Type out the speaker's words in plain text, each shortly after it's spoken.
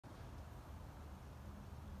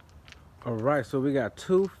All right, so we got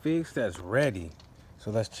 2 figs that's ready.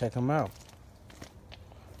 So let's check them out.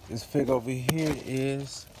 This fig over here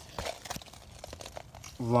is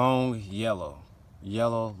yellow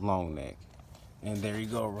long neck. And there you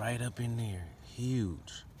go, right up in there,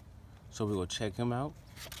 huge. So we will check him out.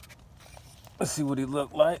 Let's see what he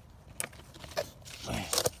look like.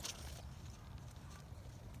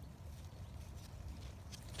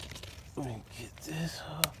 Let me get this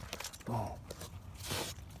up. Boom.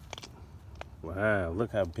 Wow,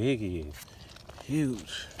 look how big he is.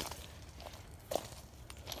 Huge.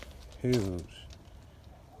 Huge.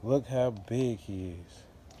 Look how big he is.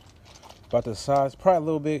 About the size, probably a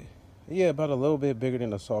little bit, yeah, about a little bit bigger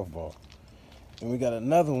than a softball. And we got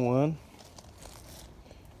another one.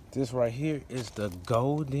 This right here is the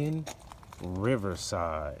golden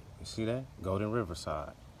riverside. You see that? Golden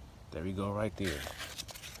riverside. There we go right there.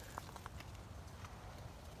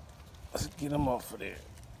 Let's get him off of there.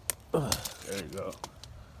 There you go.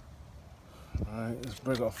 All right, let's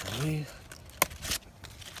break off the leaf.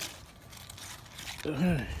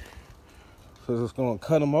 So just gonna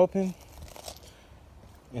cut them open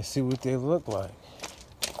and see what they look like.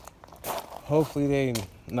 Hopefully they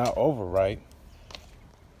not overripe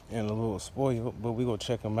and a little spoiled, but we gonna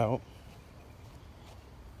check them out.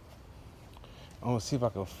 I'm gonna see if I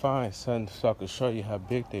can find something so I can show you how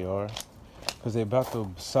big they are, because they're about the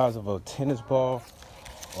size of a tennis ball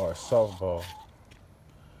or a softball.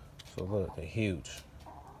 So look, they're huge.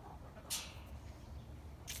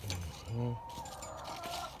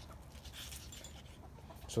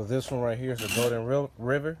 So this one right here is a golden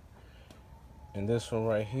river, and this one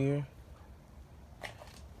right here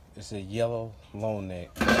is a yellow long neck.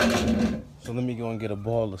 So let me go and get a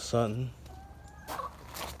ball or something.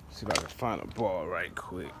 See if I can find a ball right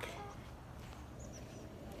quick.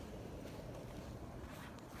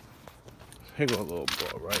 Here go a little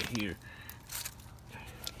ball right here.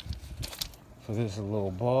 So this is a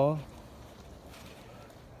little ball,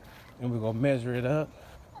 and we're gonna measure it up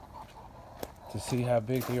to see how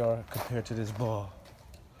big they are compared to this ball.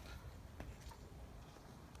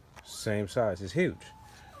 Same size, it's huge.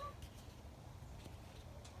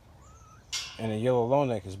 And the yellow long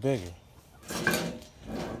neck is bigger.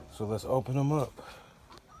 So let's open them up.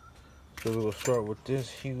 So we'll start with this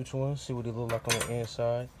huge one, see what he look like on the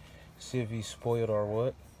inside, see if he's spoiled or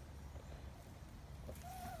what.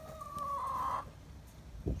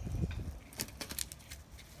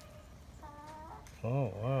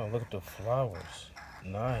 Oh wow, look at the flowers.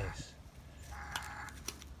 Nice.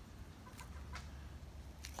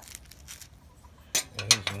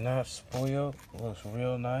 And he's not spoiled, looks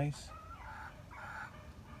real nice.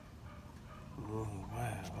 Oh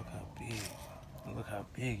wow, look how big. Look how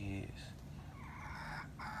big he is.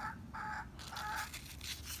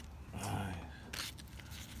 Nice.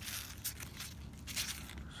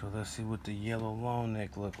 So let's see what the yellow long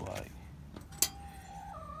neck look like.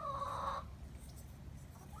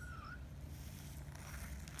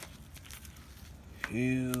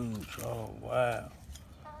 Huge. Oh wow.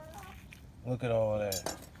 Look at all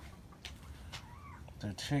that.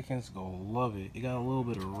 The chickens gonna love it. It got a little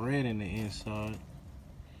bit of red in the inside.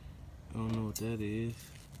 I don't know what that is,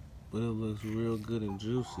 but it looks real good and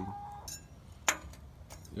juicy.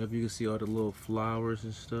 Yep, you can see all the little flowers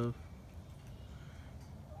and stuff.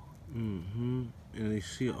 And you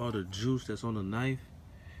see all the juice that's on the knife.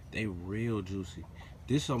 They real juicy.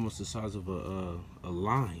 This is almost the size of a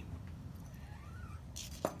lime.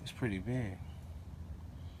 It's pretty big.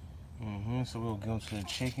 So we'll give them to the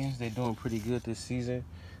chickens. They're doing pretty good this season.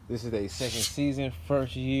 This is their second season,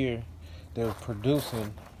 first year they're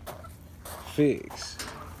producing figs.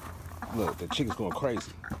 Look, the chickens going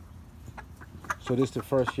crazy. So this is the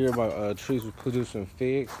first year my trees was producing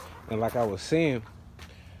figs. And like I was saying,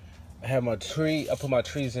 I put my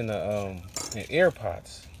trees in the in air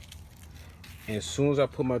pots. And as soon as I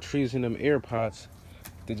put my trees in them air pots,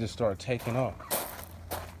 they just start taking off.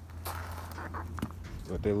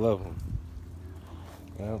 But they love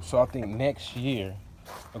them. So I think next year,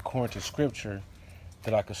 according to scripture,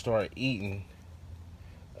 that I could start eating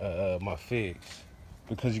my figs,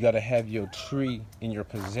 because you got to have your tree in your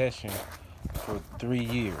possession for 3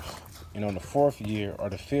 years, and on the 4th year or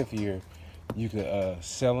the 5th year, you could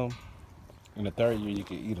sell them, and the 3rd year you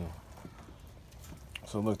could eat them.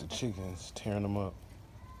 So look, the chickens tearing them up.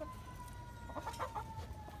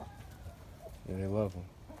 Yeah, they love them.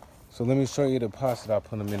 So let me show you the pots that I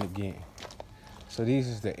put them in again. So these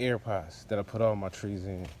is the air pots that I put all my trees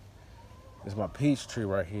in. It's my peach tree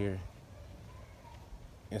right here,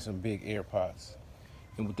 and some big air pots.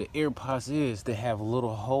 And what the air pots is, they have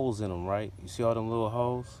little holes in them, right? You see all them little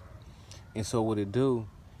holes? And so what it do,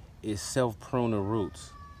 it's self-pruning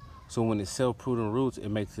roots. So when it's self-pruning roots, it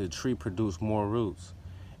makes the tree produce more roots.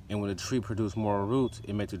 And when the tree produces more roots,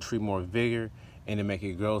 it makes the tree more vigor, and it makes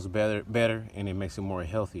it grows better, and it makes it more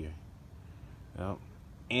healthier. Yep.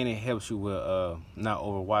 And it helps you with not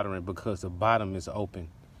overwatering because the bottom is open.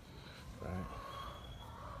 Right.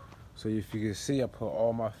 So if you can see, I put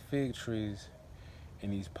all my fig trees in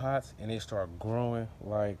these pots, and they start growing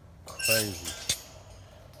like crazy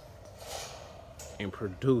and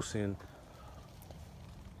producing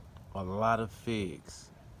a lot of figs.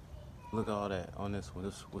 Look at all that on this one.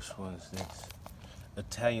 Which one is this?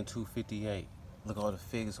 Italian 258. Look at all the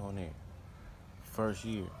figs on there. First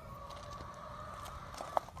year.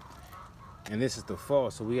 And this is the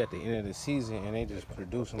fall, so we at the end of the season, and they just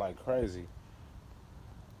producing like crazy.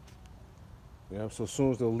 Yeah, so as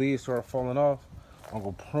soon as the leaves start falling off, I'm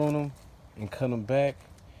gonna prune them and cut them back,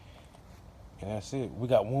 and that's it. We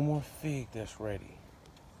got one more fig that's ready,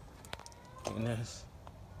 and that's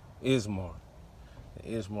Ismar.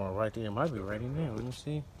 The Ismar right there. It might be ready now. Let me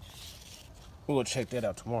see. We're gonna check that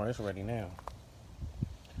out tomorrow. It's ready now.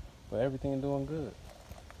 But everything doing good.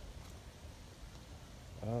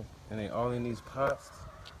 And they all in these pots.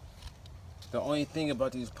 The only thing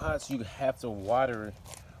about these pots, you have to water it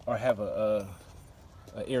or have a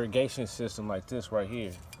irrigation system like this right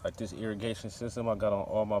here. Like this irrigation system I got on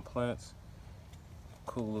all my plants.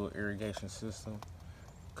 Cool little irrigation system.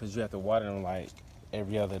 Because you have to water them like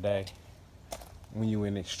every other day when you're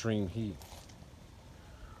in extreme heat.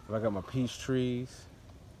 But I got my peach trees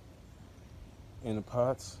in the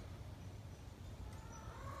pots.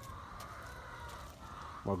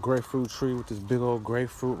 My grapefruit tree with this big old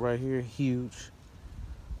grapefruit right here, huge.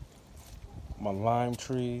 My lime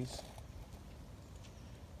trees.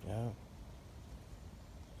 Yeah.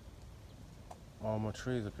 All my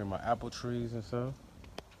trees up here, my apple trees and stuff.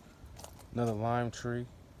 Another lime tree.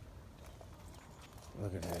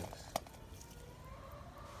 Look at this.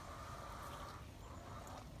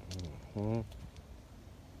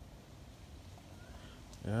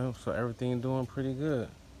 Yeah, so everything doing pretty good.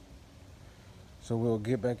 So we'll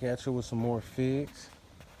get back at you with some more figs.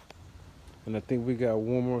 And I think we got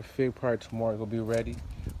one more fig probably tomorrow. It'll be ready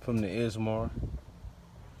from the Ismar.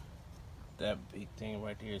 That big thing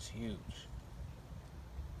right there is huge.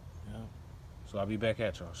 Yeah. So I'll be back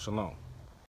at y'all. Shalom.